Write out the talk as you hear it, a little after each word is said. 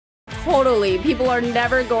totally. People are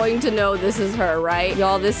never going to know this is her, right?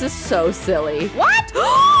 Y'all, this is so silly. What?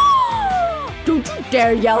 Don't you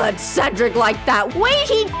dare yell at Cedric like that.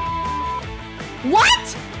 Wait,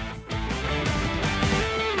 What?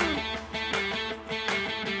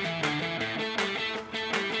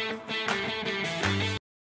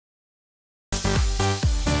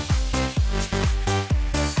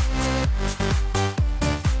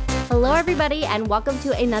 Hello everybody and welcome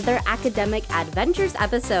to another Academic Adventures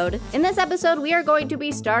episode. In this episode, we are going to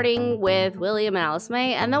be starting with William and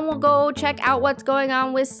MsLAJade, and then we'll go check out what's going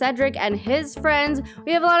on with Cedric and his friends.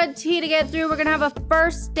 We have a lot of tea to get through. We're gonna have a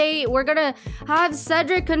first date. We're gonna have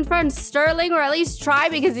Cedric confront Sterling, or at least try,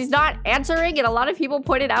 because he's not answering, and a lot of people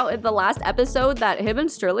pointed out in the last episode that him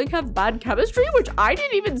and Sterling have bad chemistry, which I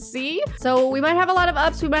didn't even see. So we might have a lot of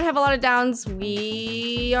ups, we might have a lot of downs.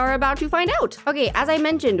 We are about to find out. Okay, as I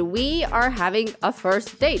mentioned, we are having a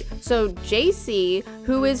first date. So Jacy,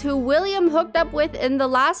 who is who William hooked up with in the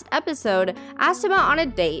last episode, asked him out on a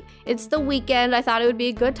date. It's the weekend. I thought it would be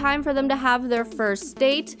a good time for them to have their first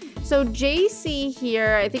date. So Jacy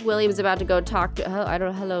here, I think William's about to go talk to,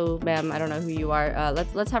 hello ma'am, I don't know who you are.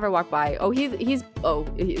 Let's have her walk by. Oh,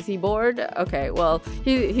 is he bored? Okay, well,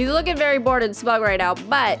 he's looking very bored and smug right now,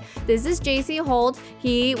 but this is Jacy Holt.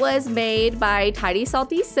 He was made by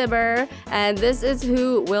TinySaltySimmer, and this is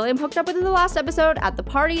who William hooked up with in the last episode at the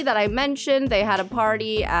party that I mentioned. They had a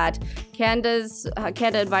party at Kanda's.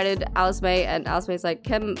 Kanda invited MsLAJade, and MsLAJade's like,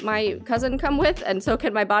 can my cousin come with? And so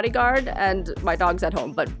can my bodyguard, and my dog's at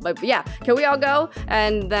home. But yeah, can we all go?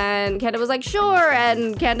 And then Kanda was like, sure.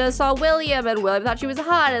 And Kanda saw William, and William thought she was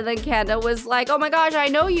hot. And then Kanda was like, oh my gosh, I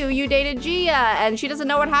know you. You dated Gia. And she doesn't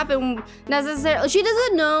know what happened necessarily. She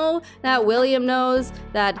doesn't know that William knows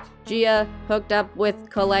that Gia hooked up with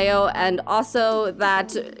Kaleo, and also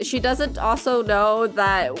that she doesn't also know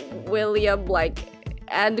that William,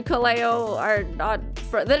 and Kaleo are not,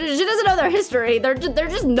 she doesn't know their history. They're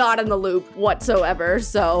just not in the loop whatsoever.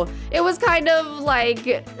 So it was kind of like,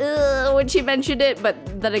 when she mentioned it, but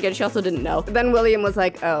then again, she also didn't know. Then William was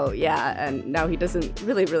like, oh yeah, and now he doesn't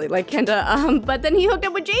really like Kanda. But then he hooked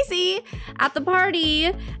up with Jacy at the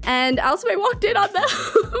party, and MsLAJade walked in on them,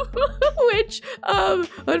 which,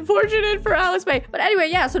 unfortunate for MsLAJade. But anyway,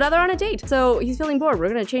 yeah, so now they're on a date. So he's feeling bored. We're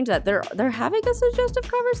gonna change that. They're having a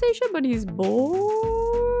suggestive conversation, but he's bored.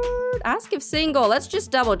 Ask if single. Let's just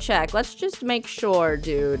double check. Let's just make sure,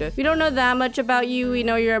 dude. We don't know that much about you. We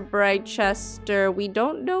know you're a Britechester. We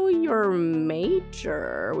don't know your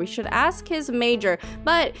major. We should ask his major.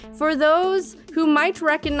 But for those who might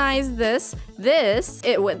recognize that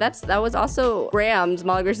was also Graham's,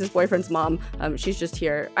 Molly Grace's boyfriend's mom. She's just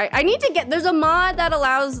here. I need to there's a mod that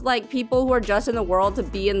allows people who are just in the world to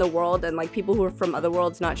be in the world, and people who are from other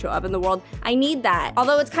worlds not show up in the world. I need that.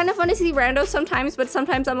 Although it's kind of fun to see randos sometimes, but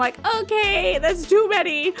sometimes I'm like, okay, that's too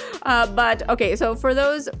many. But okay, so for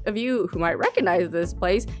those of you who might recognize this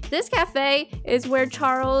place, this cafe is where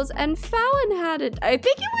Charles and Fallon had it. I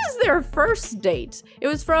think it was their first date. It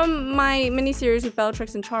was from my miniseries with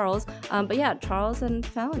Bellatrix and Charles. But yeah, Charles and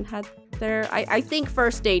Fallon had their, I think,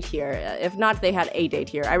 first date here. If not, they had a date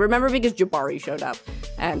here. I remember because Jabari showed up,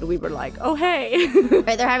 and we were like, oh hey.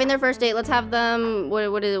 Right, they're having their first date. Let's have them.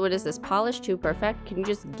 What is this? Polished to perfect. Can you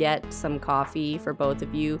just get some coffee for both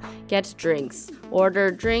of you? Get drinks.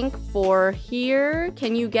 Order drink for here.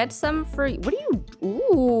 Can you get some for? What do you?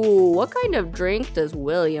 Ooh, what kind of drink does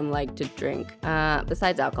William like to drink?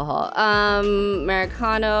 Besides alcohol.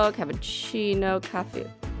 Americano, cappuccino, coffee.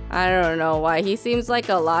 I don't know why. He seems like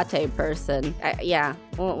a latte person. Yeah,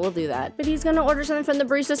 we'll do that. But he's gonna order something from the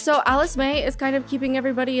barista. So MsLAJade is kind of keeping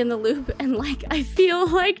everybody in the loop, and I feel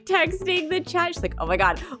like texting the chat. She's like, oh my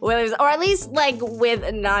God, Williams, or at least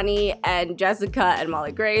with Nani and Jessica and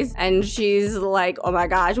Molly Grace. And she's like, oh my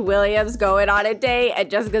gosh, William's going on a date.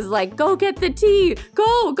 And Jessica's like, go get the tea.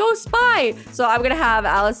 Go spy. So I'm gonna have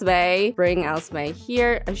bring MsLAJade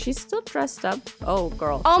here. And she's still dressed up. Oh,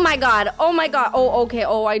 girl. Oh my God. Oh, okay.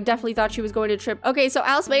 Oh, I definitely thought she was going to trip. Okay, so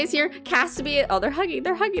MsLAJade is here. Cassidy. Oh, they're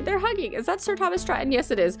hugging. Is that Sir Thomas Stratton? Yes,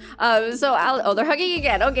 it is. Oh, they're hugging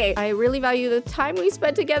again. Okay. I really value the time we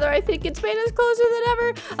spent together. I think it's made us closer than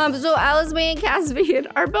ever. So MsLAJade and Cassidy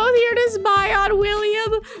are both here to spy on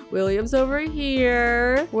William. William's over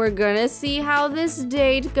here. We're gonna see how this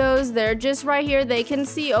date goes. They're just right here. They can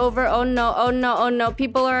see over. Oh no.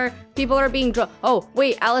 People are being drunk. Oh,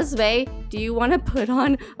 wait, MsLAJade, do you want to put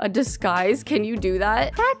on a disguise? Can you do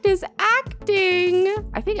that? Practice acting.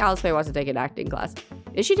 I think MsLAJade wants to take an acting class.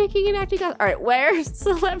 Is she taking an acting class? All right, wear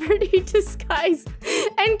celebrity disguise.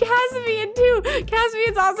 And Caspian too.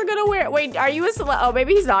 Caspian's also gonna wear, wait, are you a oh,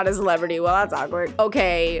 maybe he's not a celebrity. Well, that's awkward.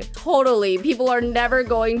 Okay, totally. People are never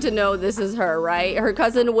going to know this is her, right? Her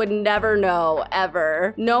cousin would never know,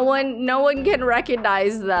 ever. No one can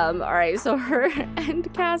recognize them. All right, so her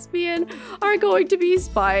and Caspian are going to be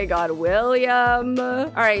spying on William.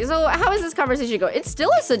 All right, so how is this conversation going? It's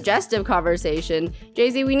still a suggestive conversation.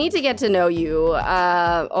 Jacy, we need to get to know you.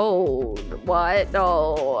 Oh, what?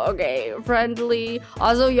 No, okay, friendly.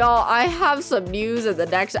 Also, y'all, I have some news in the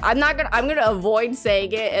next, I'm gonna avoid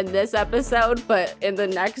saying it in this episode, but in the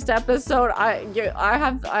next episode,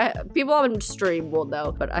 people on stream will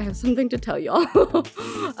know, but I have something to tell y'all.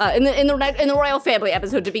 in the royal family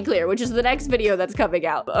episode, to be clear, which is the next video that's coming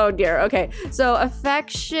out. Oh dear, okay. So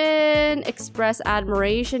affection, express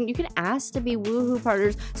admiration. You can ask to be woohoo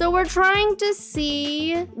partners. So we're trying to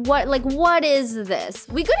see what is this?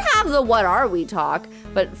 We could have the what are we talk,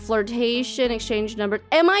 but flirtation, exchange numbers.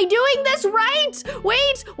 Am I doing this right?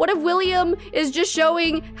 Wait, what if William is just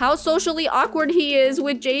showing how socially awkward he is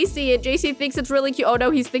with Jacy and Jacy thinks it's really cute? Oh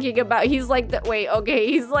no, he's thinking about, he's like, wait, okay,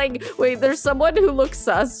 he's like, wait, there's someone who looks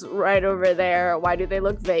sus right over there. Why do they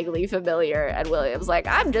look vaguely familiar? And William's like,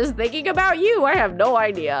 I'm just thinking about you. I have no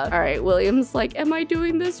idea. All right, William's like, am I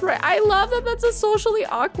doing this right? I love that that's a socially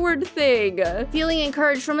awkward thing. Feeling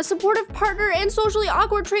encouraged from a supportive partner and socially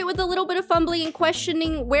awkward trait with a little bit of fumbling and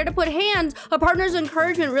questioning where to put hands. A partner's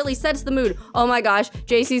encouragement really sets the mood. Oh my gosh,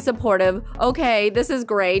 Jacy's supportive. Okay, this is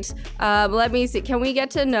great. Let me see. Can we get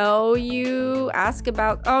to know you? Ask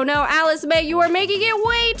about, oh no, Alice May, you are making it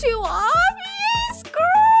way too obvious,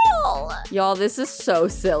 girl. Y'all, this is so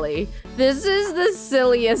silly. This is the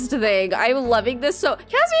silliest thing. I'm loving this so.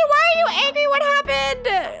 Caspian, why are you angry? What happened?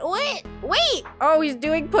 What? Wait. Oh, he's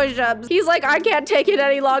doing push-ups. He's like, I can't take it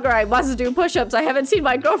any longer. I must do push-ups. I haven't seen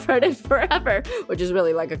my girlfriend in forever, which is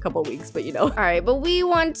really like a couple weeks, but you know. All right, but we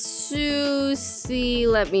want to see,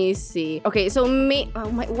 let me see. Okay, so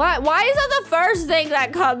oh my, why is that the first thing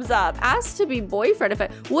that comes up? Asked to be boyfriend.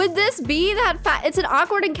 Would this be that it's an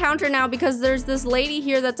awkward encounter now because there's this lady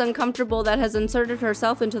here that's uncomfortable that has inserted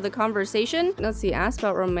herself into the conversation. Let's see, ask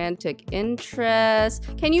about romantic interest.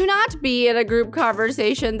 Can you not be in a group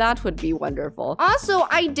conversation? That would be wonderful. Also,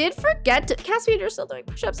 I did forget to, Caspian, you're still doing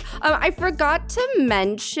push-ups. I forgot to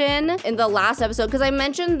mention in the last episode, because I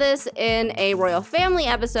mentioned this in a royal family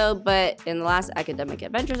episode, but in the last academic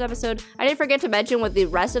adventures episode, I did forget to mention what the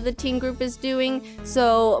rest of the teen group is doing.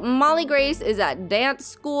 So Molly Grace is at dance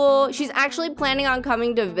school. She's actually planning on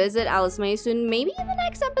coming to visit Alice May soon, maybe in the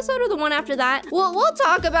next episode or the one after that. We'll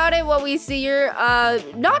talk about it when we see her.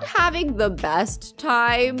 Not having the best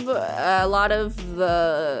time. A lot of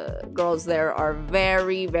the girls there are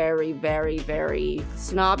very, very, very, very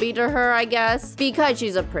snobby to her, I guess, because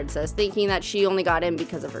she's a princess, thinking that she only got in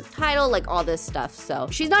because of her title, like all this stuff. So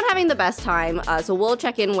she's not having the best time. So we'll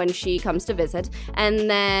check in when she comes to visit. And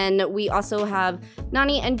then we also have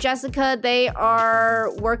Nani and Jessica. They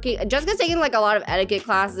are working. Jessica's taking like a lot of etiquette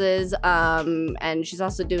classes, and she's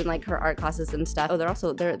also doing like her art classes and stuff. Oh,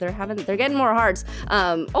 they're getting more hearts.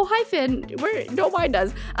 Oh, hi Finn. Don't mind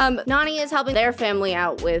us. Nani is helping their family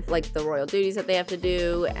out with like the royal duties that they have to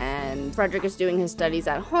do, and Frederick is doing his studies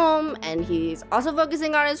at home, and he's also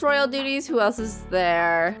focusing on his royal duties. Who else is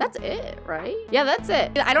there? That's it, right? Yeah, that's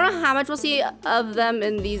it. I don't know how much we'll see of them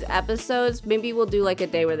in these episodes. Maybe we'll do like a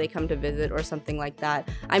day where they come to visit or something like that.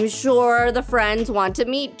 I'm sure the friends want to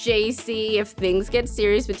meet Jacy if things get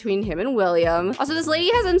serious between him and William. Also, this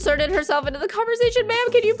lady has inserted herself into the conversation.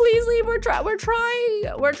 Ma'am, can you please leave?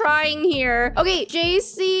 We're trying here. Okay,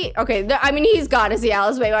 Jacy. Okay, I mean, he's got to see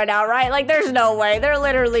Alice May by now, right? Like, there's no way. They're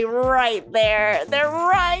literally right there. They're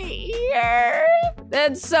right here.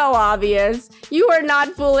 That's so obvious. You are not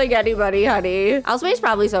fooling anybody, honey. Alice May's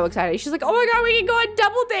probably so excited. She's like, oh my God, we can go on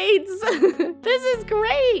double dates. This is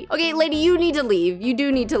great. Okay, lady, you need to leave. You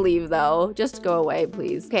do need to leave though. Just go away,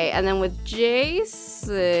 please. Okay, and then with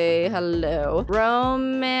Jacy, hello.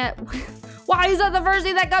 Why is that the first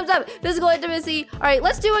thing that comes up? Physical intimacy. All right,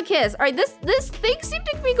 let's do a kiss. All right, this thing seemed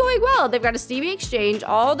to be going well. They've got a steamy exchange.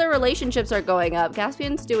 All their relationships are going up.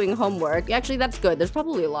 Caspian's doing homework. Actually, that's good. There's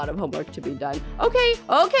probably a lot of homework to be done. Okay.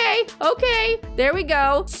 There we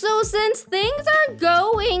go. So since things are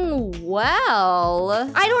going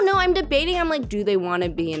well, I don't know. I'm debating. I'm like, do they want to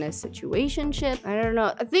be in a situationship? I don't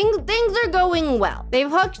know. Things are going well.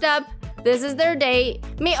 They've hooked up. This is their date.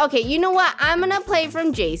 Okay, you know what? I'm gonna play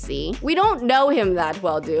from Jacy. We don't know him that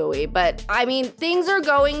well, do we? But I mean, things are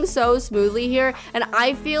going so smoothly here, and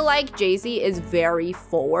I feel like Jacy is very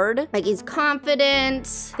forward. Like, he's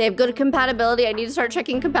confident. They have good compatibility. I need to start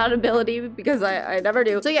checking compatibility because I never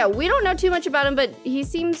do. So yeah, we don't know too much about him, but he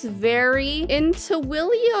seems very into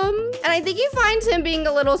William. And I think he finds him being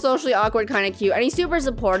a little socially awkward kind of cute, and he's super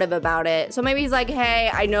supportive about it. So maybe he's like, hey,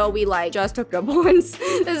 I know we like just hooked up once.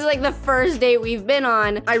 This is like the first date we've been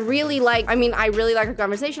on. I really like our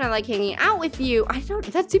conversation. I like hanging out with you.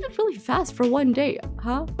 That seemed really fast for one date,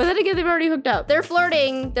 huh? But then again, they've already hooked up. They're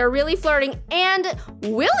flirting. They're really flirting. And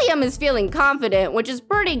William is feeling confident, which is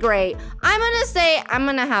pretty great. I'm gonna say I'm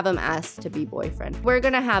gonna have him ask to be boyfriend. We're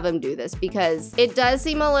gonna have him do this because it does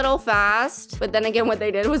seem a little fast, but then again, what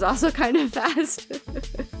they did was also kind of fast.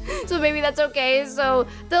 So maybe that's okay. So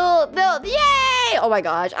they'll yay! Oh my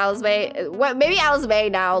gosh, maybe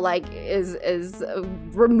MsLAJade now like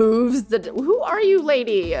removes the, who are you,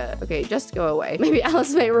 lady? Okay, just go away. Maybe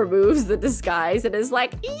MsLAJade removes the disguise and is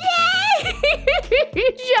like, yay!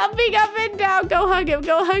 Jumping up and down. Go hug him,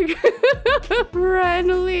 go hug him.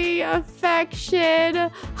 Friendly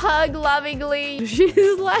affection, hug lovingly.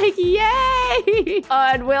 She's like, yay!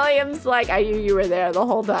 And William's like, I knew you were there the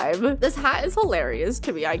whole time. This hat is hilarious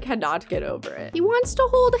to me. I cannot get over it. He wants to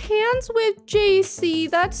hold hands with Jacy.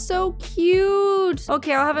 That's so cute.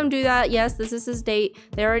 Okay, I'll have him do that. Yes, this is his date.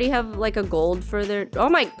 They already have like a gold for their, oh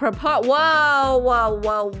my, whoa, whoa,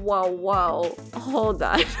 whoa, whoa, whoa. Hold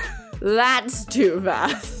on. That's too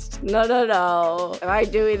fast. No, no, no. Am I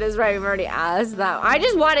doing this right? I've already asked that. I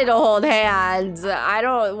just wanted to hold hands. I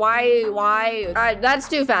don't, why? All right, that's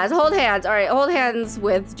too fast. Hold hands. All right, hold hands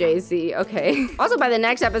with Jacy. Okay. Also, by the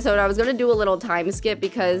next episode, I was gonna do a little time skip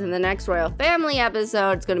because in the next Royal Family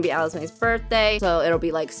episode, it's gonna be Alice May's birthday. So it'll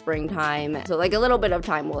be like springtime. So like a little bit of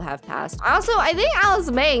time will have passed. Also, I think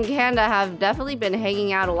Alice May and Kanda have definitely been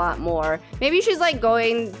hanging out a lot more. Maybe she's like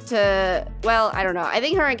going to, well, I don't know. I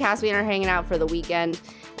think her and Caspian are hanging out for the weekend.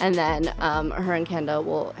 And then her and Kanda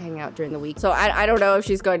will hang out during the week. So I don't know if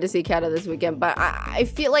she's going to see Kanda this weekend, but I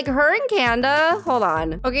feel like her and Kanda, hold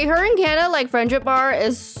on. Okay, her and Kanda, like friendship bar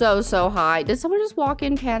is so, so high. Did someone just walk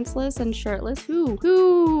in pantsless and shirtless?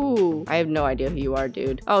 Who? I have no idea who you are,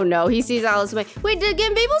 dude. Oh no, he sees Alice May. Wait,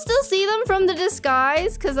 can people still see them from the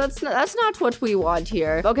disguise? Cause that's not what we want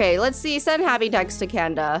here. Okay, let's see, send happy text to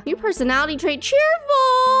Kanda. New personality trait, cheerful.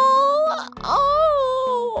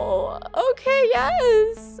 Oh, okay,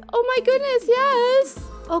 yes. Oh my goodness, yes.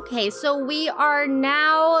 Okay, so we are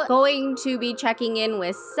now going to be checking in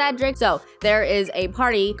with Cedric. So there is a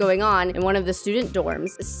party going on in one of the student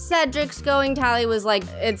dorms. Cedric's going. Tally was like,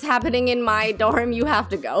 it's happening in my dorm. You have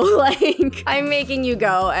to go. Like, I'm making you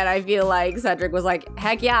go. And I feel like Cedric was like,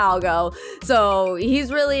 heck yeah, I'll go. So he's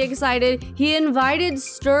really excited. He invited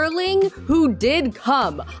Sterling, who did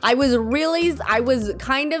come. I was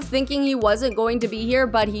kind of thinking he wasn't going to be here,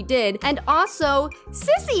 but he did. And also,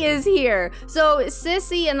 Sissy is here. So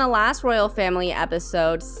Sissy, in the last Royal Family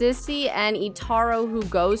episode, Sissy and Itaro, who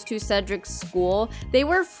goes to Cedric's school, they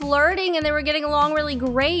were flirting and they were getting along really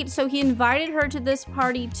great. So he invited her to this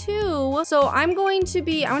party too. So I'm going to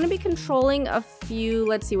be controlling a few.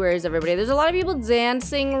 Let's see, where is everybody? There's a lot of people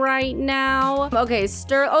dancing right now. Okay,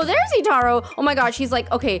 oh, there's Itaro. Oh my gosh, he's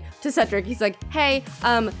like, okay, to Cedric, he's like, hey,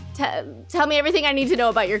 tell me everything I need to know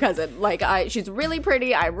about your cousin. Like, she's really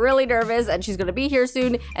pretty, I'm really nervous, and she's gonna be here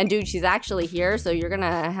soon. And dude, she's actually here, so you're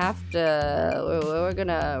gonna have to, we're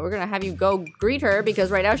gonna have you go greet her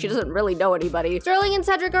because right now she doesn't really know anybody. Sterling and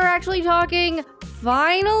Cedric are actually talking.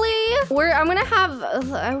 Finally, I wonder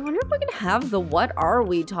if we're gonna have the what are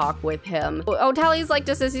we talk with him. Oh, Tally's like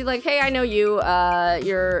to Sissy, like, hey, I know you,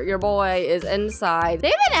 your boy is inside.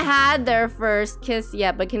 They haven't had their first kiss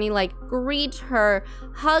yet, but can he like greet her,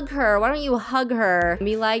 hug her? Why don't you hug her? And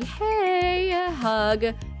be like, hey, hug.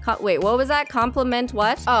 Wait, what was that? Compliment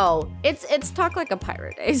what? Oh, it's talk like a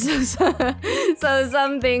pirate day. So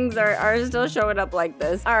some things are still showing up like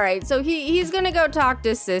this. All right, so he's gonna go talk to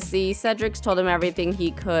Sissy. Cedric's told him everything he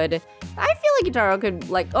could. I feel like Itaro could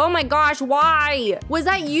like, oh my gosh, why? Was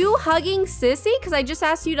that you hugging Sissy? Because I just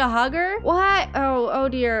asked you to hug her? What? Oh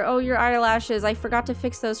dear. Oh, your eyelashes. I forgot to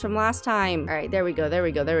fix those from last time. All right, there we go.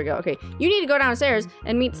 Okay, you need to go downstairs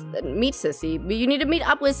and meet Sissy. You need to meet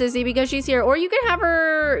up with Sissy because she's here. Or you can have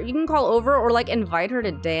her, you can call over or like invite her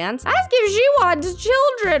to dance. Ask if she wants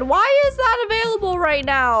children. Why is that available right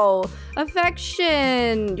now?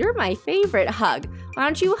 Affection. You're my favorite. Hug. Why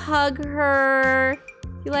don't you hug her?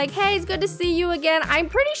 Be like, hey, it's good to see you again. I'm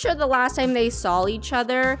pretty sure the last time they saw each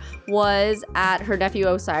other was at her nephew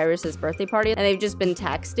Osiris's birthday party, and they've just been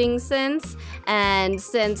texting since. And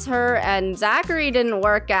since her and Zachary didn't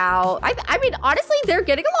work out, I mean, honestly, they're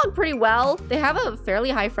getting along pretty well. They have a fairly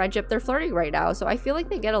high friendship. They're flirting right now, so I feel like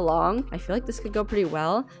they get along. I feel like this could go pretty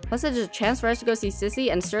well. Plus, there's a chance for us to go see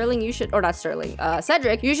Sissy, and Sterling, you should, or not Sterling,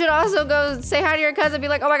 Cedric, you should also go say hi to your cousin. Be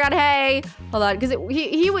like, oh my god, hey. Hold on, because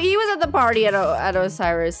he was at the party at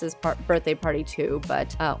Osiris's birthday party too,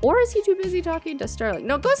 but or is he too busy talking to Sterling?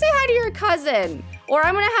 No, go say hi to your cousin, or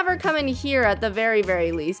I'm gonna have her come in here at the very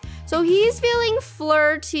least. So he's feeling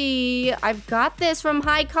flirty. I've got this from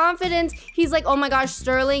high confidence. He's like, oh my gosh,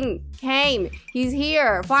 Sterling came. He's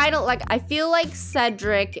here. Final. Like, I feel like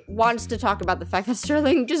Cedric wants to talk about the fact that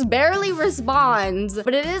Sterling just barely responds,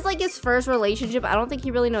 but it is like his first relationship. I don't think he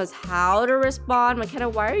really knows how to respond. McKenna,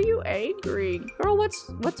 why are you angry? Girl,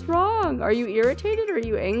 what's wrong? Are you irritated or are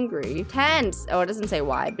you angry? Tense. Oh, it doesn't say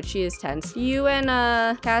why, but she is tense. You and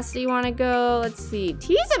Cassidy want to go? Let's see.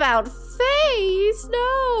 Tease about face.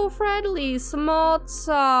 No, friendly, small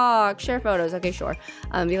talk. Share photos. Okay, sure.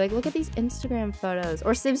 Be like, look at these Instagram photos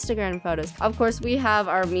or Simstagram photos. Of course, we have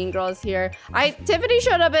our mean girls here. Tiffany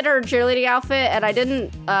showed up in her cheerleading outfit, and I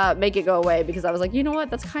didn't make it go away because I was like, you know what?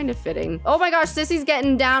 That's kind of fitting. Oh my gosh, Sissy's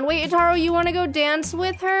getting down. Wait, Itaro, you want to go dance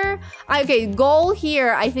with her? Okay, goal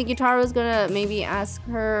here. I think Itaro's gonna maybe ask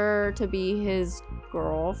her to be his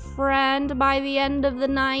girlfriend by the end of the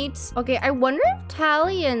night. Okay, I wonder if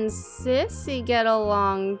Tally and Sissy get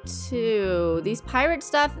along too. These pirate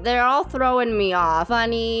stuff, they're all throwing me off.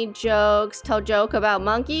 Funny jokes, tell joke about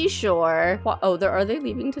monkey, sure. What? Oh, are they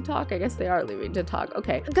leaving to talk? I guess they are leaving to talk.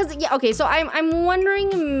 Okay, because yeah, okay, so I'm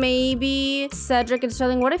wondering maybe Cedric and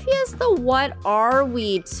Sterling, what if he has the what are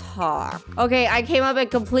we talk? Okay, I came up and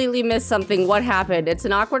completely missed something. What happened? It's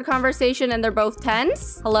an awkward conversation and they're both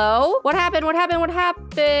tense? Hello? What happened? What happened? What happened?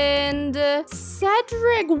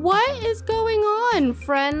 Cedric, what is going on?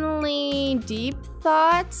 Friendly, deep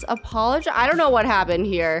thoughts, apologize. I don't know what happened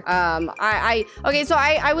here. Okay, so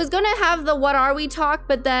I was gonna have the what are we talk,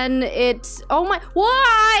 but then oh my,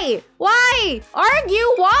 why? Argue,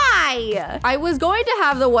 why? I was going to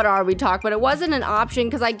have the what are we talk, but it wasn't an option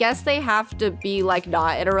because I guess they have to be like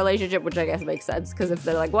not in a relationship, which I guess makes sense because if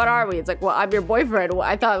they're like, what are we? It's like, well, I'm your boyfriend.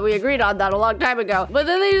 I thought we agreed on that a long time ago. But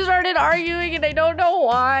then they started arguing and I don't know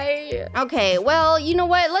why. Okay, well, you know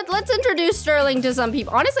what? Let's introduce Sterling to some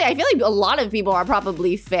people. Honestly, I feel like a lot of people are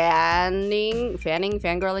probably fangirling,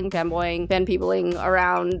 fanboying, fan-peopling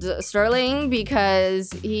around Sterling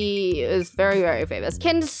because he is very famous.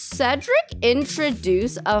 Can Cedric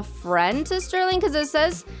introduce a friend to Sterling? Because it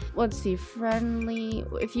says, let's see, friendly,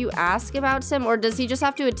 if you ask about him, or does he just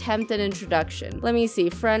have to attempt an introduction? Let me see,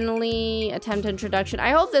 friendly, attempt introduction.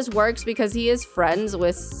 I hope this works because he is friends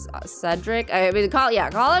with Cedric. I mean,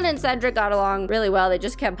 Colin and Cedric got along really well. They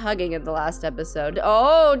just kept hugging in the last episode.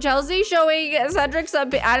 Oh, Chelsea showing Cedric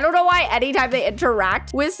some, I don't know why anytime they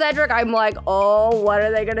interact with Cedric, I'm like, oh, what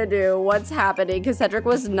are they gonna do? What's happening? Because Cedric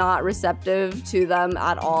was not receptive to them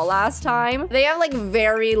at all last time. They have like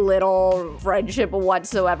very little friendship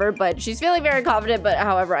whatsoever, but she's feeling very confident. But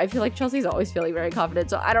however, I feel like Chelsea's always feeling very confident,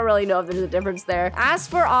 so I don't really know if there's a difference there. Ask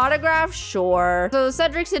for autograph, sure. So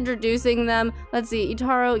Cedric's introducing them. Let's see,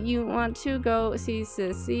 Itaro, you want to go see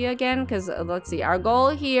Sissy again? Because let's see, our goal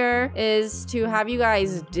here is to have you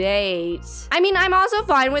guys date. I mean, I'm also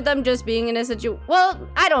fine with them just being in a situation. Well,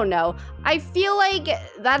 I don't know. I feel like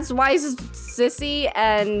that's why Sissy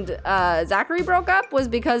and Zachary broke up, was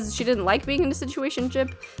because she didn't like being in a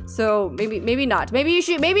situationship. So maybe not. Maybe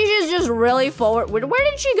she's just really forward. Where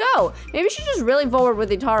did she go? Maybe she's just really forward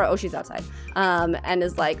with Itaro. Oh, she's outside. And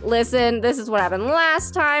is like, listen, this is what happened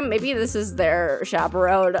last time. Maybe this is their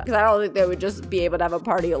chaperone, because I don't think they would just be able to have a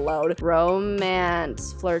party alone.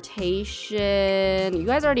 Romance, flirtation. You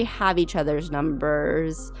guys already have each other's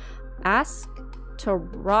numbers. Ask to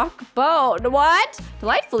rock boat. What?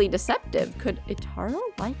 Delightfully deceptive. Could Itaro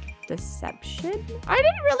like deception? I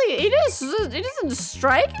didn't really, it doesn't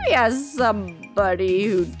strike me as somebody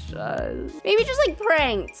who does. Maybe just like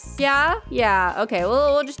pranks. Yeah, okay,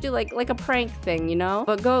 we'll just do like a prank thing, you know?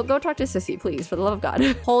 But go talk to Sissy, please, for the love of God.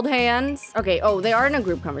 Hold hands. Okay, oh, they are in a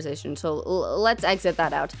group conversation, so let's exit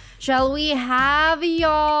that out. Shall we have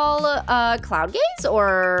y'all cloud gaze?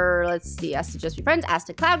 Or let's see, ask to just be friends, ask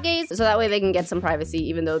to cloud gaze, so that way they can get some privacy,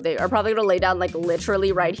 even though they are probably gonna lay down like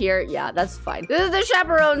literally right here. Yeah, that's fine. The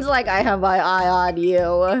chaperone's like, like, I have my eye on you.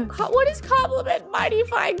 What is compliment mighty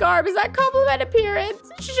fine garb? Is that compliment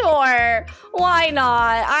appearance? Sure. Why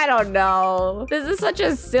not? I don't know. This is such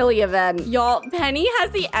a silly event. Y'all, Penny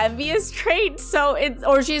has the envious trait,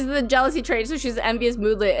 or she's the jealousy trait, so she's envious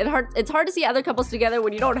moodlet. It's hard to see other couples together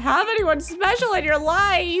when you don't have anyone special in your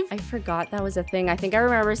life. I forgot that was a thing. I think I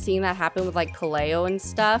remember seeing that happen with like Kaleo and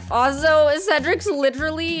stuff. Also, Cedric's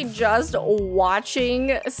literally just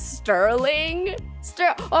watching Sterling.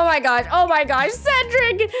 Oh my gosh,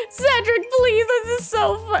 Cedric, please, this is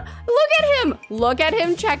so fun. Look at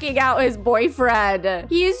him checking out his boyfriend.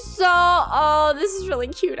 He's so, oh, this is really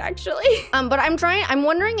cute actually. But I'm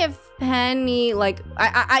wondering if Penny, like,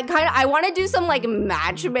 I want to do some like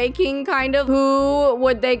matchmaking kind of. Who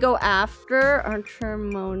would they go after?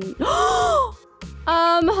 Archermony.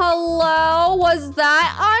 Hello, was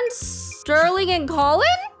that on Sterling and Colin?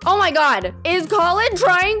 Oh my God, is Colin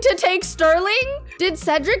trying to take Sterling? Did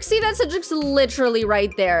Cedric see that? Cedric's literally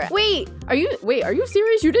right there. Wait, are you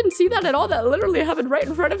serious? You didn't see that at all? That literally happened right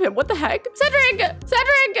in front of him. What the heck? Cedric!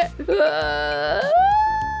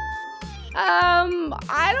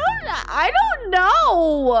 I don't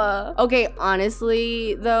know. Okay,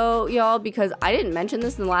 honestly though, y'all, because I didn't mention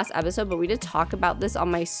this in the last episode, but we did talk about this on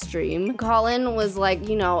my stream. Colin was like,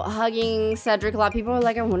 you know, hugging Cedric. A lot of people were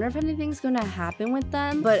like, I wonder if anything's gonna happen with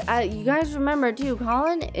them. But you guys remember too,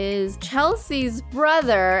 Colin is Chelsea's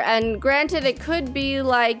brother. And granted, it could be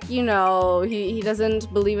like, you know, he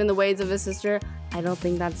doesn't believe in the ways of his sister. I don't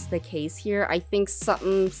think that's the case here. I think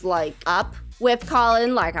something's like up with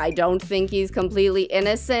Colin. Like, I don't think he's completely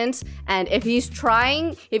innocent. And if he's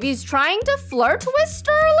trying to flirt with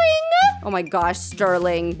Sterling, oh my gosh,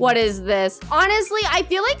 Sterling, what is this? Honestly, I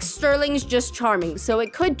feel like Sterling's just charming. So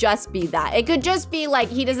it could just be that. It could just be like,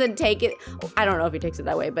 he doesn't take it. I don't know if he takes it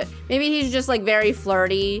that way, but maybe he's just like very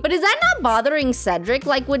flirty. But is that not bothering Cedric?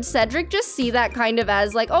 Like, would Cedric just see that kind of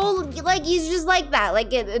as like, oh, like he's just like that,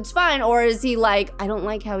 like it's fine? Or is he like, I don't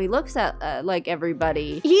like how he looks at like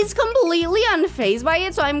everybody? He's completely unfazed by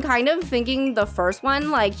it, so I'm kind of thinking the first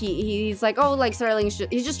one, like he's like, oh, like Sterling's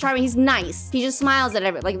he's just charming, he's nice, he just smiles at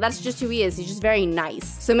everyone, like that's just who he is, he's just very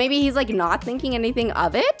nice. So maybe he's like not thinking anything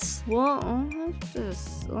of it. Well,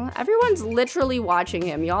 everyone's literally watching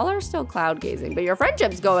him. Y'all are still cloud gazing, but your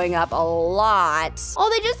friendship's going up a lot. Oh,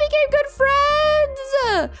 they just became good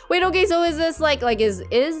friends. Wait, okay, so is this like is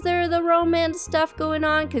there the romance stuff going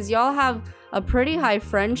on? Because y'all have a pretty high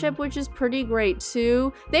friendship, which is pretty great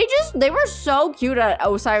too. They were so cute at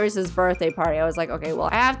Osiris's birthday party. I was like, okay, well,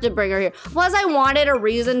 I have to bring her here. Plus, I wanted a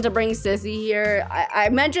reason to bring Sissy here. I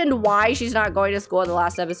mentioned why she's not going to school in the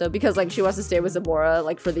last episode, because like she wants to stay with Zamora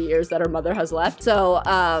like for the years that her mother has left. So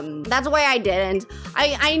that's why I didn't.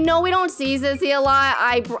 I know we don't see Sissy a lot.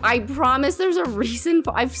 I promise there's a reason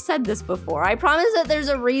for, I've said this before. I promise that there's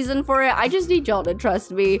a reason for it. I just need y'all to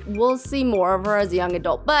trust me. We'll see more of her as a young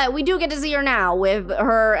adult, but we do get to see her now with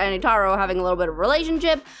her and Itaro having a little bit of a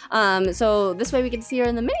relationship. So this way we can see her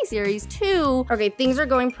in the miniseries too. Okay, things are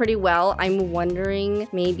going pretty well. I'm wondering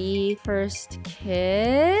maybe first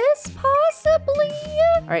kiss, possibly?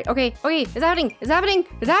 All right, okay, it's happening.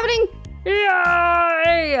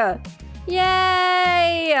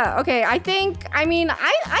 Yay! Okay, I think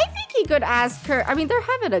he could ask her. I mean, they're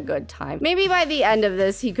having a good time. Maybe by the end of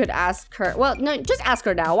this, he could ask her. Well, no, just ask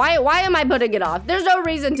her now. Why am I putting it off? There's no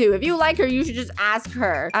reason to. If you like her, you should just ask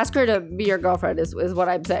her. Ask her to be your girlfriend is what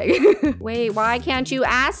I'm saying. Wait, why can't you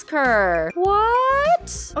ask her?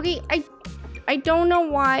 What? Okay, I don't know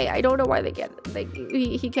why. I don't know why they can't.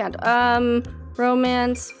 He can't.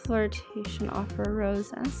 Romance, flirtation, offer,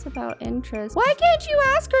 rose, ask about interest. Why can't you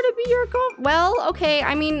ask her to be your girl? Well, okay,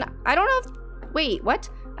 I mean, I don't know if, wait, what?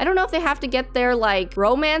 I don't know if they have to get their like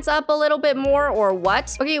romance up a little bit more or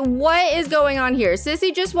what. Okay, what is going on here?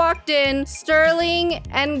 Sissy just walked in. Sterling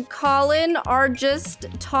and Colin are just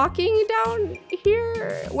talking down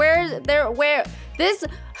here.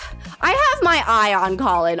 I have my eye on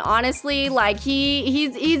Colin, honestly. Like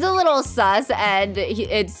he's a little sus, and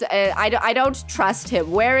I don't trust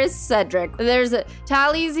him. Where is Cedric? There's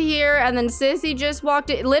Tally's here, and then Sissy just walked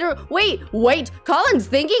in. Wait, Colin's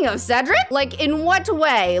thinking of Cedric? Like in what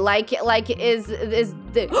way? Like is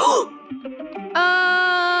the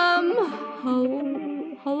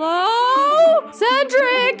hello?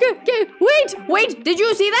 Cedric! Okay, wait, did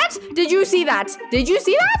you see that?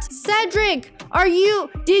 Cedric,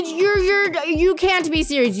 you can't be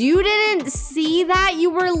serious. You didn't see that? You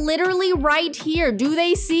were literally right here. Do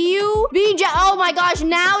they see you? Oh my gosh,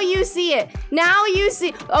 now you see it.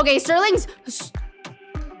 Okay, Sterling's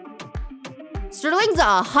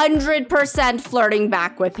 100% flirting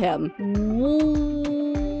back with him.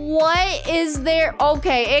 What is there?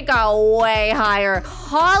 Okay, it got way higher.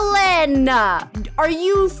 Colin, are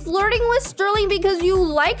you flirting with Sterling because you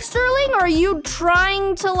like Sterling? Or are you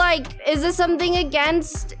trying to like, is this something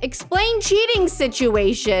against, explain cheating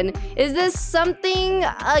situation? Is this something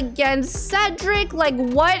against Cedric? Like,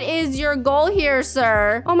 what is your goal here,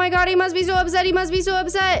 sir? Oh my God, he must be so upset. He must be so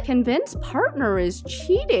upset. Convince partner is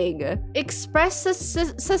cheating. Express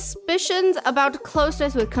suspicions about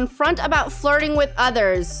closeness with, confront about flirting with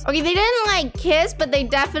others. Okay, they didn't like kiss, but they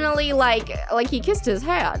definitely like he kissed his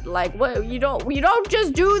hand. Like, what? You don't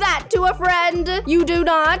just do that to a friend. You do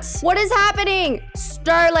not. What is happening?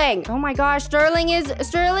 Sterling. Oh my gosh, Sterling's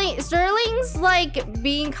like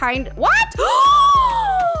being kind. What?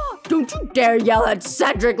 Don't you dare yell at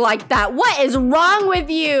Cedric like that. What is wrong with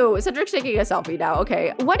you? Cedric's taking a selfie now.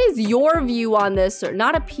 Okay. What is your view on this, sir?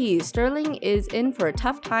 Not appeased. Sterling is in for a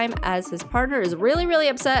tough time as his partner is really, really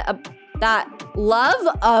upset about that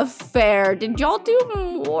love affair. Did y'all do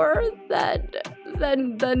more than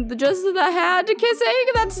just the hand kissing?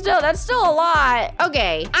 That's still a lot.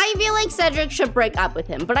 Okay, I feel like Cedric should break up with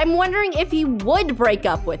him, but I'm wondering if he would break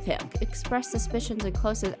up with him. Express suspicions and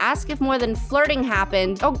closeness. Ask if more than flirting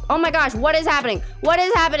happened. Oh my gosh, what is happening? What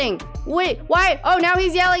is happening? Wait, why? Oh, now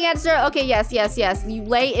he's yelling at Sterling. Okay, yes. You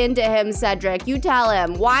lay into him, Cedric. You tell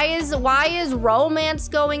him. Why is romance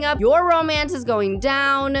going up? Your romance is going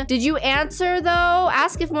down. Did you answer though?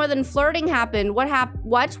 Ask if more than flirting happened. What happened?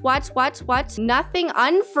 What? Nothing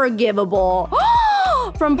unforgivable.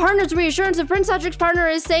 From partner's reassurance, if Prince Cedric's partner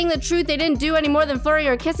is saying the truth, they didn't do any more than flirting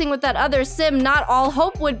or kissing with that other sim, not all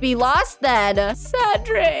hope would be lost then.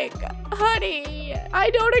 Cedric, honey, I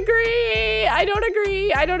don't agree.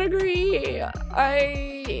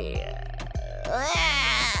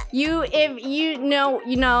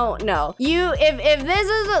 If this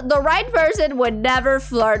is the right person would never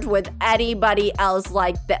flirt with anybody else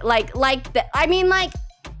like that.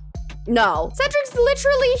 No. Cedric's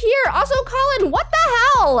literally here. Also, Colin, what the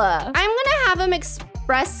hell? I'm gonna have him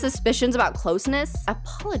express suspicions about closeness.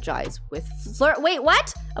 Apologize with flirt. Wait,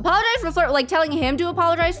 what? Apologize for flirt, like telling him to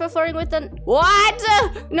apologize for flirting with them? What?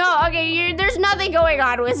 No, okay, there's nothing going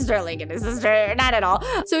on with Sterling and his sister, not at all.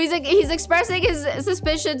 So he's expressing his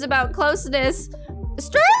suspicions about closeness.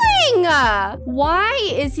 Sterling! Why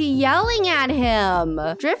is he yelling at him?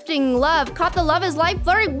 Drifting love, caught the love is life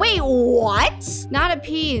flirting. Wait, what? Not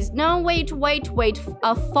appeased. No, wait.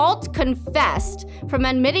 A fault confessed from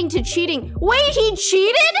admitting to cheating. Wait, he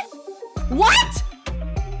cheated? What?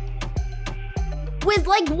 With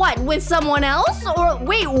like what? With someone else? Or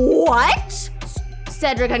wait, what?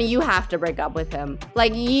 Cedric, honey, you have to break up with him.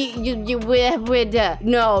 Like, no,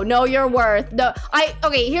 you're worth. No,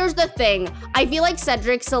 okay, here's the thing. I feel like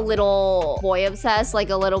Cedric's a little boy obsessed, like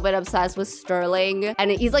a little bit obsessed with Sterling. And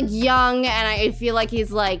he's like young, and I feel like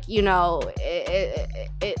he's like, you know,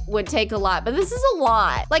 it would take a lot, but this is a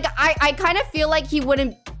lot. Like, I kind of feel like he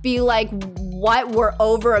wouldn't be like, what, we're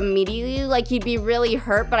over immediately? Like, he'd be really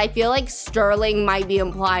hurt, but I feel like Sterling might be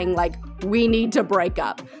implying like, we need to break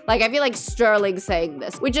up. Like, I feel like Sterling's saying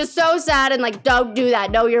this, which is so sad and like, don't do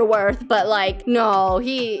that, know your worth. But like, no.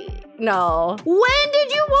 When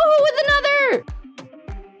did you woohoo with another?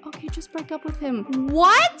 Okay, just break up with him.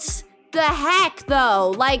 What the heck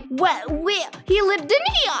though? Like, what?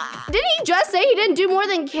 Didn't he just say he didn't do more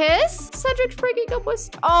than kiss? Cedric's breaking up with,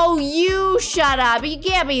 oh, you shut up. You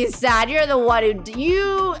can't be sad. You're the one who,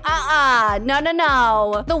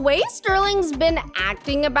 no. The way Sterling's been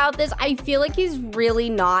acting about this, I feel like he's really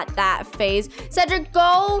not that phased. Cedric,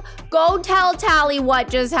 go tell Tally what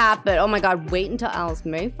just happened. Oh my God, wait until Alice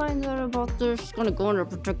May finds out about this. She's gonna go into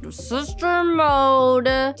protective sister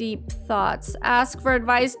mode. Deep thoughts, ask for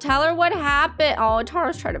advice, tell her what happened. Oh,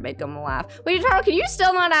 Taro's trying to make him laugh. Wait, Taro, can you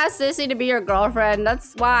still not ask Sissy to be your girlfriend?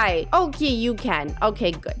 That's why. Okay, you can.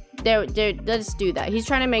 Okay, good. Let's do that. He's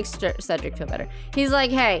trying to make Cedric feel better. He's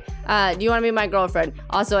like, hey, do you want to be my girlfriend?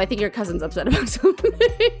 Also, I think your cousin's upset about something.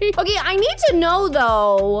 Okay, I need to know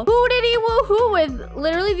though. Who did he woohoo with?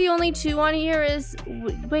 Literally the only two on here is,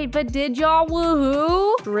 wait, but did y'all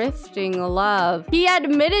woohoo? Drifting love. He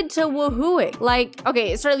admitted to woohooing. Like,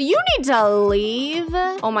 okay, Sterling, you need to leave.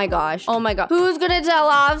 Oh my gosh. Who's gonna tell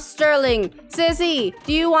off Sterling? Sissy,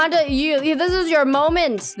 do you want to, this is your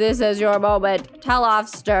moment. This is your moment. Tell off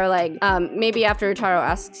Sterling. darling. Maybe after Taro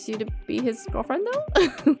asks you to be his girlfriend though?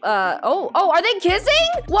 Oh, are they kissing?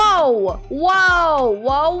 Whoa.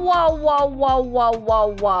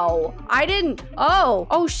 I didn't,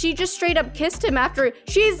 oh, she just straight up kissed him after.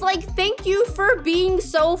 She's like, thank you for being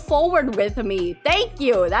so forward with me. Thank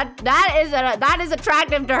you. That is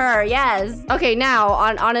attractive to her, yes. Okay, now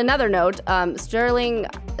on another note, Sterling,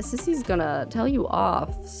 Sissy's gonna tell you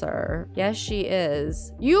off, sir. Yes, she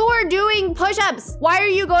is. You are doing push-ups. Why are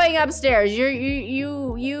you going upstairs?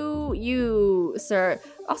 You, sir.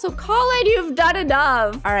 Also, Colin, you've done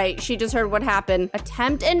enough. All right, she just heard what happened.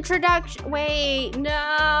 Attempt introduction. Wait,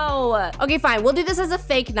 no. Okay, fine. We'll do this as a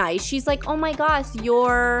fake night. She's like, oh my gosh,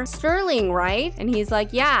 you're Sterling, right? And he's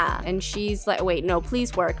like, yeah. And she's like, wait, no,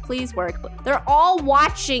 please work, please work. They're all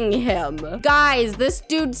watching him. Guys, this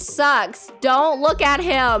dude sucks. Don't look at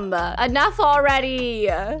him. Enough already.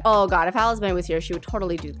 Oh God, if MsLAJade was here, she would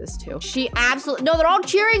totally do this too. She absolutely, no, they're all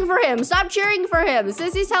cheering for him. Stop cheering for him.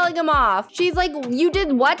 Sissy's telling him off. She's like, you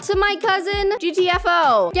did what to my cousin?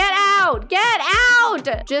 GTFO. Get out. Get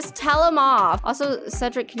out. Just tell him off. Also,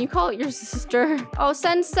 Cedric, can you call your sister? Oh,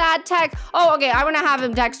 send sad text. Oh, okay. I'm gonna have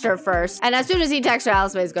him text her first. And as soon as he texts her,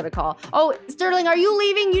 MsLAJade's gonna call. Oh, Sterling, are you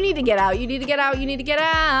leaving? You need to get out. You need to get out. You need to get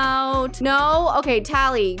out. No? Okay,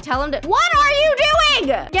 Tally, tell him to. What are you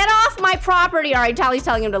doing? Get off my property. All right, Tally's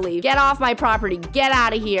telling him to leave. Get off my property. Get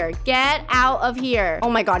out of here. Get out of here. Oh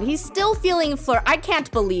my God, he's still feeling I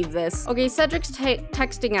can't believe this. Okay, Cedric's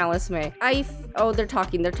texting MsLAJade. Oh, they're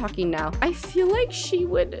talking now. I feel like she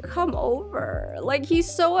would come over. Like, he's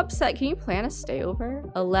so upset. Can you plan a stay over?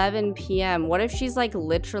 11 p.m. What if she's like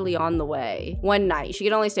literally on the way? One night. She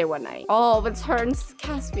can only stay one night. Oh, it's her and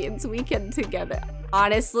Caspian's weekend together.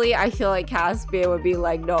 Honestly, I feel like Caspian would be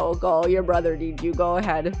like, no, go, your brother needs you, go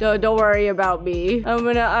ahead. Don't worry about me. I'm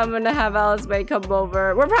gonna have MsLAJade come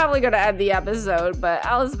over. We're probably gonna end the episode, but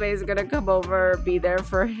MsLAJade is gonna come over, be there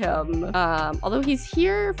for him. Although he's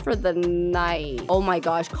here for the night. Oh my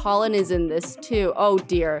gosh, Colin is in this too. Oh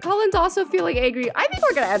dear. Colin's also feeling angry. I think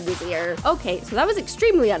we're gonna end this here. Okay, so that was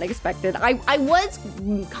extremely unexpected. I was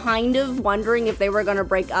kind of wondering if they were gonna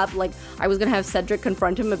break up. Like, I was gonna have Cedric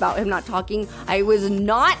confront him about him not talking. I was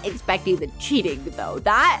not expecting the cheating though.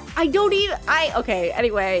 Okay,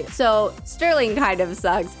 anyway, so Sterling kind of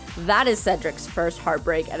sucks. That is Cedric's first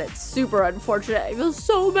heartbreak and it's super unfortunate. I feel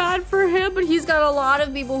so bad for him, but he's got a lot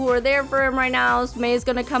of people who are there for him right now. So May's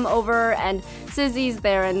gonna come over and Sissy's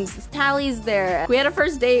there and Tally's there. We had a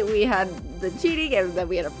first date, we had the cheating, and then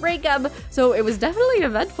we had a breakup. So it was definitely an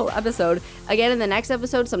eventful episode. Again, in the next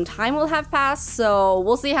episode, some time will have passed. So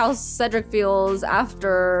we'll see how Cedric feels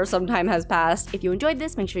after some time has passed. If you enjoyed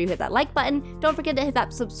this, make sure you hit that like button. Don't forget to hit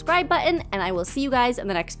that subscribe button, and I will see you guys in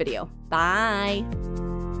the next video. Bye.